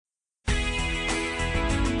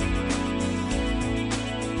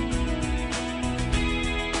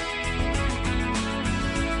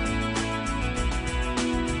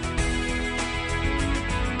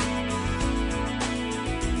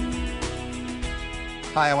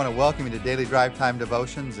Hi, I want to welcome you to Daily Drive Time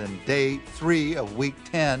Devotions and day 3 of week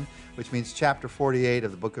 10, which means chapter 48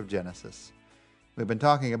 of the book of Genesis. We've been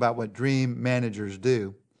talking about what dream managers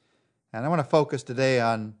do, and I want to focus today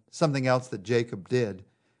on something else that Jacob did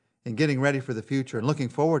in getting ready for the future and looking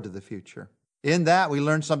forward to the future. In that, we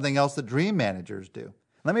learned something else that dream managers do.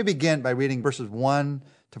 Let me begin by reading verses 1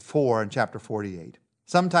 to 4 in chapter 48.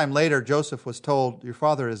 Sometime later, Joseph was told, "Your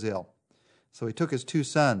father is ill." So he took his 2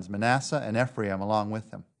 sons, Manasseh and Ephraim, along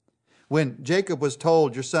with him. When Jacob was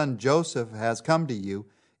told, "Your son Joseph has come to you,"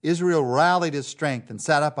 Israel rallied his strength and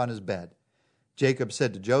sat up on his bed. Jacob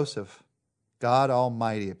said to Joseph, "God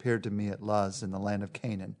Almighty appeared to me at Luz in the land of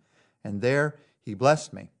Canaan, and there he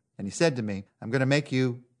blessed me. And he said to me, I'm going to make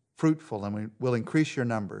you fruitful and will increase your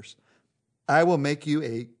numbers. I will make you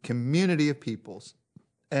a community of peoples,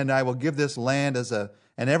 and I will give this land as an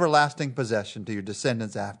everlasting possession to your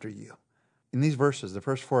descendants after you." In these verses, the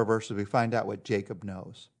first 4 verses, we find out what Jacob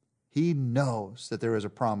knows. He knows that there is a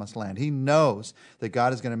promised land. He knows that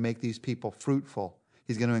God is going to make these people fruitful.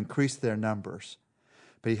 He's going to increase their numbers.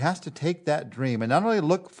 But he has to take that dream and not only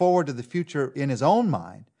look forward to the future in his own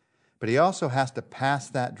mind, but he also has to pass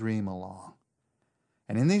that dream along.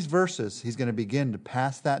 And in these verses, he's going to begin to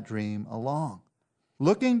pass that dream along.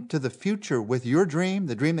 Looking to the future with your dream,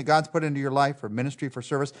 the dream that God's put into your life for ministry, for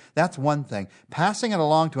service, that's one thing. Passing it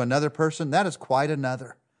along to another person, that is quite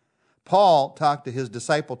another. Paul talked to his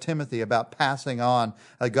disciple Timothy about passing on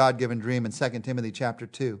a God-given dream in 2 Timothy chapter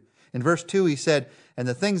 2. In verse 2, he said, "And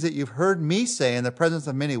the things that you've heard me say in the presence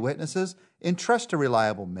of many witnesses, entrust to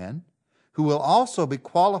reliable men, who will also be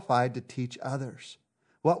qualified to teach others."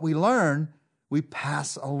 What we learn, we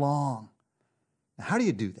pass along. Now, how do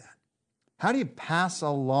you do that? How do you pass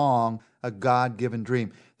along a God-given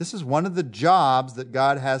dream? This is one of the jobs that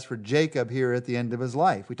God has for Jacob here at the end of his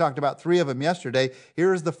life. We talked about 3 of them yesterday.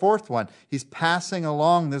 Here is the 4th one. He's passing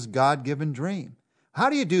along this God-given dream. How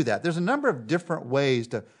do you do that? There's a number of different ways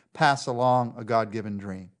to pass along a God-given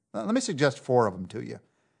dream. Let me suggest 4 of them to you.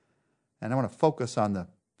 And I want to focus on the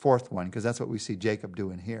 4th one because that's what we see Jacob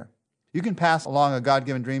doing here. You can pass along a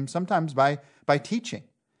God-given dream sometimes by teaching.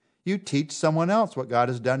 You teach someone else what God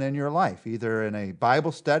has done in your life, either in a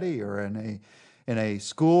Bible study or in a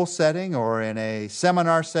school setting or in a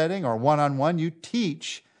seminar setting or one-on-one. You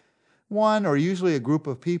teach one or usually a group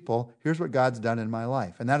of people, here's what God's done in my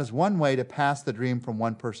life. And that is one way to pass the dream from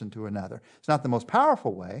one person to another. It's not the most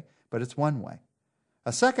powerful way, but it's one way.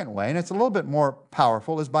 A second way, and it's a little bit more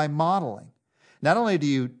powerful, is by modeling. Not only do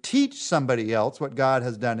you teach somebody else what God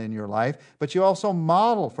has done in your life, but you also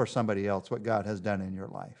model for somebody else what God has done in your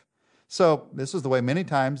life. So this is the way many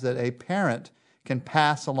times that a parent can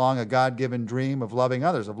pass along a God-given dream of loving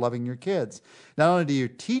others, of loving your kids. Not only do you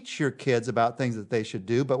teach your kids about things that they should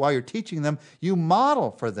do, but while you're teaching them, you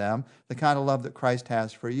model for them the kind of love that Christ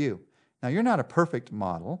has for you. Now, you're not a perfect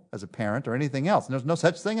model as a parent or anything else. And there's no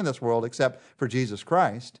such thing in this world except for Jesus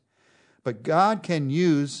Christ. But God can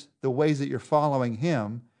use the ways that you're following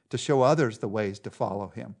Him to show others the ways to follow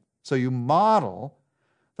Him. So you model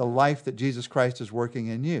the life that Jesus Christ is working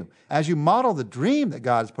in you. As you model the dream that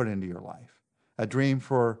God has put into your life, a dream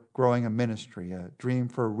for growing a ministry, a dream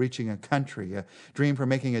for reaching a country, a dream for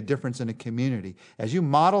making a difference in a community, as you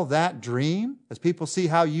model that dream, as people see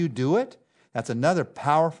how you do it, that's another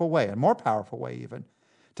powerful way, a more powerful way even,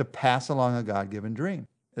 to pass along a God-given dream.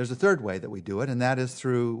 There's a third way that we do it, and that is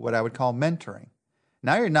through what I would call mentoring.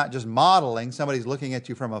 Now you're not just modeling, somebody's looking at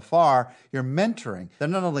you from afar, you're mentoring. They're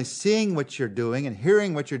not only seeing what you're doing and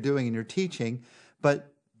hearing what you're doing in your teaching,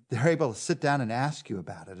 but they're able to sit down and ask you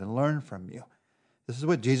about it and learn from you. This is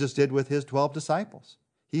what Jesus did with His 12 disciples.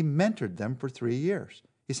 He mentored them for 3 years.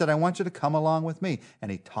 He said, I want you to come along with me. And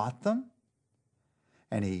He taught them,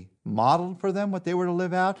 and He modeled for them what they were to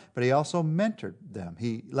live out, but He also mentored them.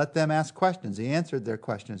 He let them ask questions. He answered their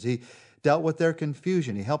questions. He dealt with their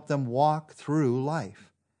confusion. He helped them walk through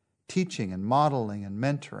life, teaching and modeling and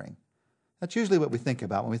mentoring. That's usually what we think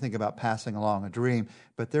about when we think about passing along a dream.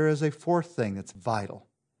 But there is a 4th thing that's vital,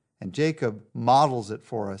 and Jacob models it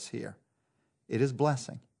for us here. It is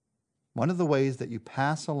blessing. One of the ways that you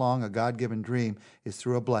pass along a God-given dream is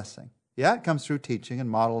through a blessing. Yeah, it comes through teaching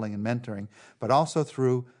and modeling and mentoring, but also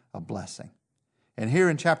through a blessing. And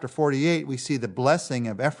here in chapter 48, we see the blessing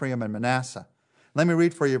of Ephraim and Manasseh. Let me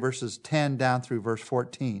read for you verses 10 down through verse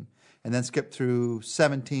 14, and then skip through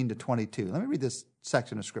 17 to 22. Let me read this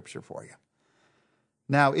section of Scripture for you.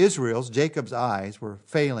 Now Israel's, Jacob's eyes were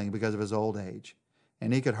failing because of his old age,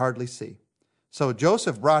 and he could hardly see. So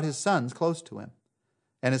Joseph brought his sons close to him,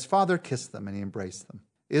 and his father kissed them, and he embraced them.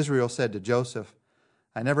 Israel said to Joseph,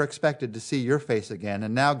 I never expected to see your face again,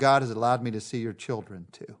 and now God has allowed me to see your children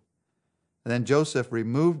too. And then Joseph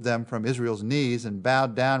removed them from Israel's knees and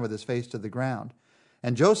bowed down with his face to the ground.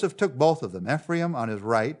 And Joseph took both of them, Ephraim on his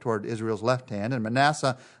right toward Israel's left hand, and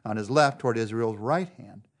Manasseh on his left toward Israel's right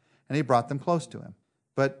hand. And he brought them close to him.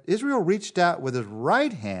 But Israel reached out with his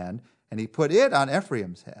right hand, and he put it on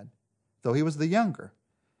Ephraim's head, though he was the younger.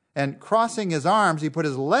 And crossing his arms, he put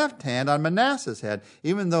his left hand on Manasseh's head,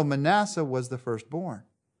 even though Manasseh was the firstborn.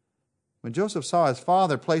 When Joseph saw his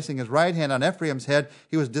father placing his right hand on Ephraim's head,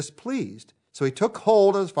 he was displeased. So he took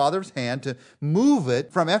hold of his father's hand to move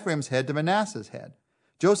it from Ephraim's head to Manasseh's head.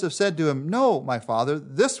 Joseph said to him, "No, my father,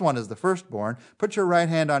 this one is the firstborn. Put your right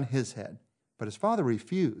hand on his head." But his father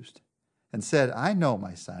refused and said, "I know,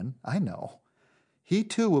 my son, I know. He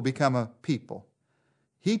too will become a people.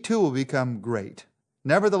 He too will become great.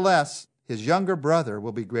 Nevertheless, his younger brother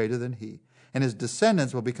will be greater than he, and his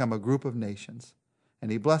descendants will become a group of nations."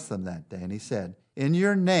 And he blessed them that day, and he said, "In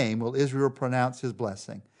your name will Israel pronounce his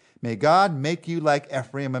blessing. May God make you like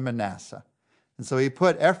Ephraim and Manasseh." And so he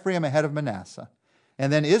put Ephraim ahead of Manasseh.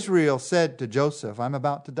 And then Israel said to Joseph, "I'm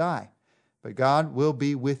about to die, but God will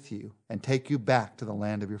be with you and take you back to the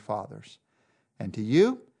land of your fathers. And to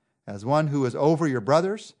you, as one who is over your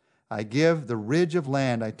brothers, I give the ridge of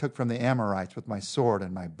land I took from the Amorites with my sword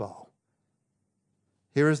and my bow."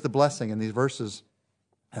 Here is the blessing in these verses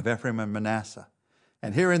of Ephraim and Manasseh.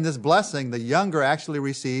 And here in this blessing, the younger actually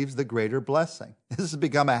receives the greater blessing. This has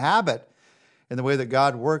become a habit in the way that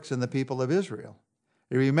God works in the people of Israel.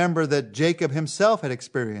 You remember that Jacob himself had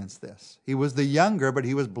experienced this. He was the younger, but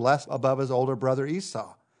he was blessed above his older brother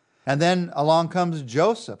Esau. And then along comes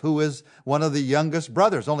Joseph, who is one of the youngest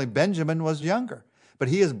brothers. Only Benjamin was younger. But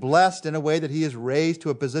he is blessed in a way that he is raised to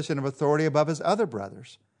a position of authority above his other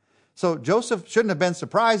brothers. So Joseph shouldn't have been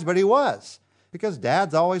surprised, but he was. Because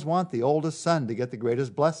dads always want the oldest son to get the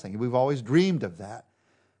greatest blessing. We've always dreamed of that.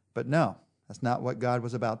 But no, that's not what God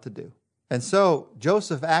was about to do. And so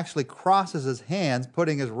Joseph actually crosses his hands,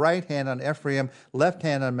 putting his right hand on Ephraim, left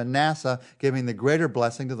hand on Manasseh, giving the greater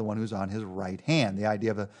blessing to the one who's on his right hand. The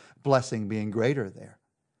idea of a blessing being greater there.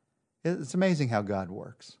 It's amazing how God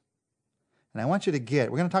works. And I want you to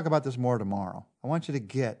we're going to talk about this more tomorrow. I want you to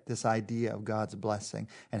get this idea of God's blessing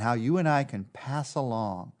and how you and I can pass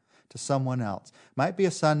along to someone else. Might be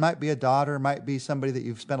a son, might be a daughter, might be somebody that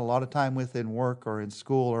you've spent a lot of time with in work or in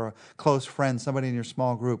school, or a close friend, somebody in your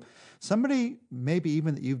small group, somebody maybe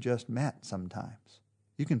even that you've just met sometimes.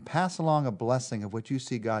 You can pass along a blessing of what you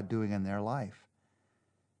see God doing in their life.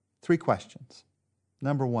 3 questions.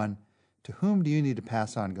 Number 1, to whom do you need to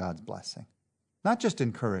pass on God's blessing? Not just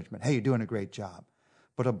encouragement, "Hey, you're doing a great job,"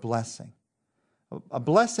 but a blessing. A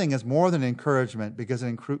blessing is more than encouragement because it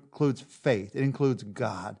includes faith. It includes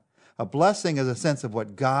God. A blessing is a sense of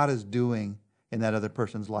what God is doing in that other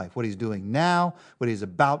person's life, what he's doing now, what he's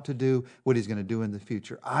about to do, what he's going to do in the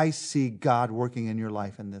future. I see God working in your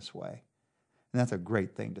life in this way. And that's a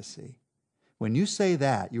great thing to see. When you say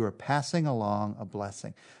that, you are passing along a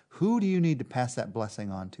blessing. Who do you need to pass that blessing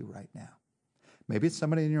on to right now? Maybe it's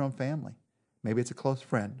somebody in your own family. Maybe it's a close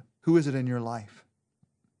friend. Who is it in your life?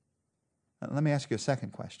 Now, let me ask you a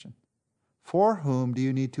second question. For whom do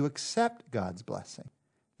you need to accept God's blessing?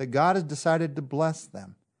 That God has decided to bless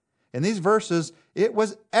them. In these verses, it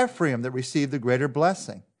was Ephraim that received the greater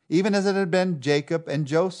blessing, even as it had been Jacob and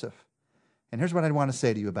Joseph. And here's what I want to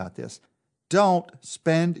say to you about this. Don't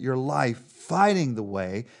spend your life fighting the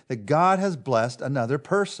way that God has blessed another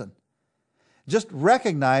person. Just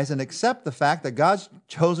recognize and accept the fact that God's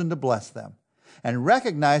chosen to bless them. And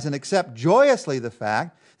recognize and accept joyously the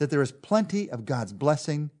fact that there is plenty of God's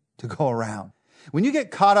blessing to go around. When you get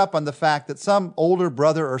caught up on the fact that some older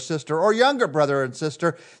brother or sister or younger brother and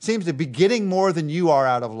sister seems to be getting more than you are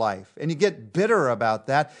out of life, and you get bitter about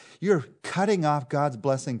that, you're cutting off God's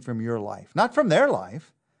blessing from your life. Not from their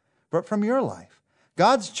life, but from your life.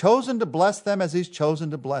 God's chosen to bless them as he's chosen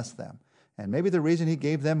to bless them. And maybe the reason he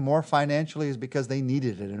gave them more financially is because they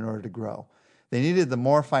needed it in order to grow. They needed the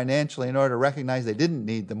more financially in order to recognize they didn't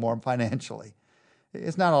need the more financially.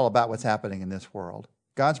 It's not all about what's happening in this world.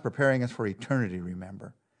 God's preparing us for eternity,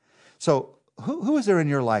 remember. So who is there in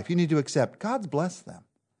your life you need to accept? God's blessed them.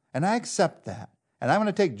 And I accept that. And I'm going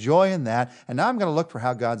to take joy in that. And now I'm going to look for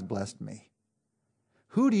how God's blessed me.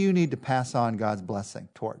 Who do you need to pass on God's blessing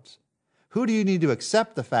towards? Who do you need to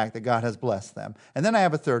accept the fact that God has blessed them? And then I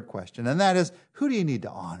have a third question, and that is, who do you need to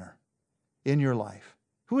honor in your life?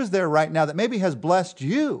 Who is there right now that maybe has blessed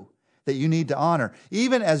you that you need to honor?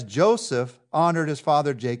 Even as Joseph honored his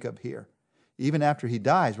father Jacob here. Even after he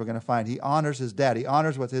dies, we're going to find he honors his dad. He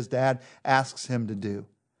honors what his dad asks him to do.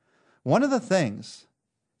 One of the things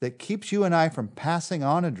that keeps you and I from passing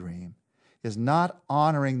on a dream is not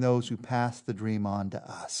honoring those who pass the dream on to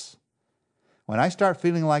us. When I start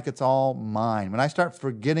feeling like it's all mine, when I start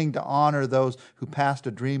forgetting to honor those who passed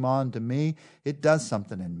a dream on to me, it does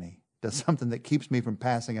something in me. It does something that keeps me from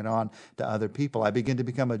passing it on to other people. I begin to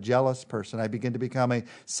become a jealous person. I begin to become a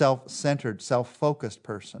self-centered, self-focused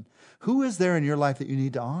person. Who is there in your life that you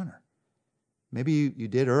need to honor? Maybe you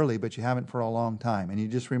did early, but you haven't for a long time. And you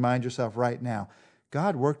just remind yourself right now,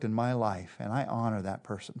 God worked in my life, and I honor that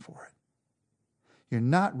person for it. You're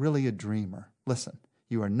not really a dreamer. Listen,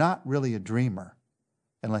 you are not really a dreamer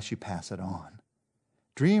unless you pass it on.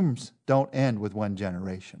 Dreams don't end with one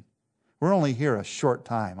generation. We're only here a short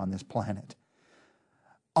time on this planet.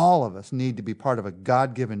 All of us need to be part of a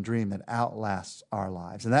God-given dream that outlasts our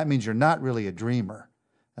lives. And that means you're not really a dreamer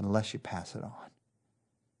unless you pass it on.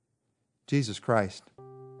 Jesus Christ,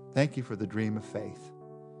 thank you for the dream of faith.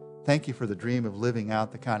 Thank you for the dream of living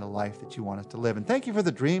out the kind of life that you want us to live. And thank you for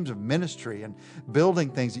the dreams of ministry and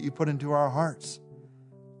building things that you put into our hearts.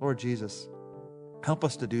 Lord Jesus, help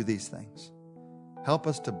us to do these things. Help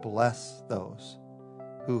us to bless those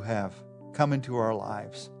who have come into our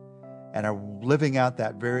lives and are living out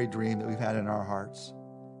that very dream that we've had in our hearts.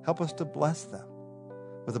 Help us to bless them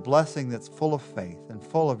with a blessing that's full of faith and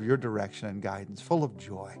full of your direction and guidance, full of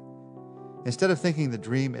joy. Instead of thinking the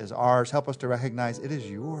dream is ours, help us to recognize it is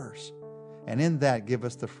yours. And in that, give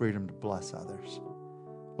us the freedom to bless others.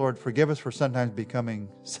 Lord, forgive us for sometimes becoming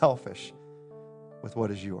selfish with what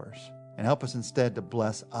is yours. And help us instead to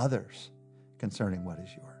bless others concerning what is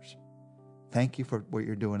yours. Thank you for what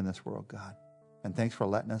you're doing in this world, God. And thanks for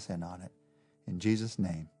letting us in on it. In Jesus'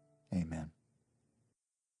 name, amen.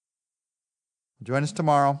 Join us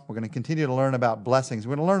tomorrow. We're going to continue to learn about blessings.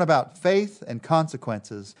 We're going to learn about faith and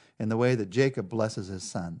consequences in the way that Jacob blesses his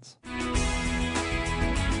sons.